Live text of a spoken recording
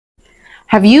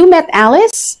Have you met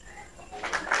Alice?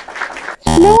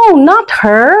 No, not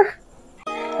her.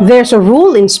 There's a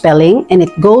rule in spelling and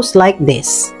it goes like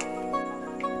this.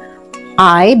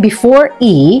 I before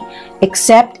E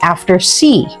except after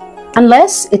C,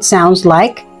 unless it sounds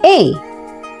like A,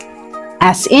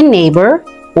 as in neighbor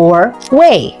or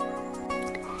way.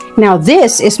 Now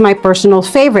this is my personal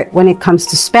favorite when it comes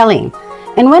to spelling,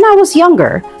 and when I was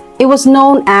younger, it was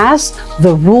known as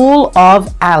the Rule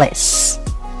of Alice.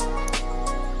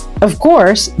 Of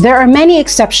course, there are many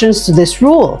exceptions to this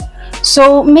rule,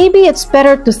 so maybe it's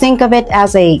better to think of it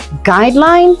as a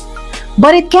guideline,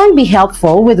 but it can be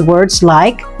helpful with words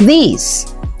like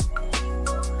these.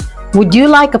 Would you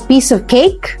like a piece of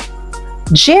cake?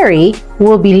 Jerry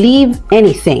will believe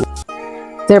anything.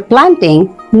 They're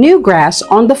planting new grass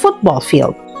on the football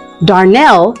field.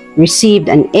 Darnell received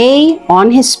an A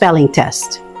on his spelling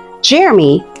test.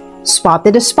 Jeremy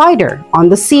spotted a spider on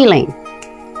the ceiling.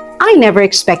 I never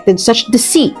expected such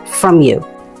deceit from you.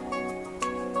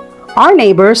 Our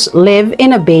neighbors live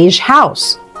in a beige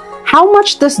house. How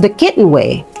much does the kitten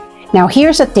weigh? Now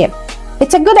here's a tip.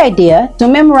 It's a good idea to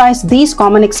memorize these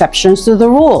common exceptions to the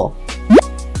rule.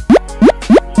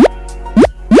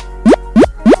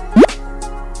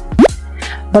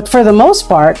 But for the most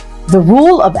part, the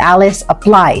Rule of Alice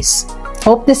applies.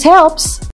 Hope this helps.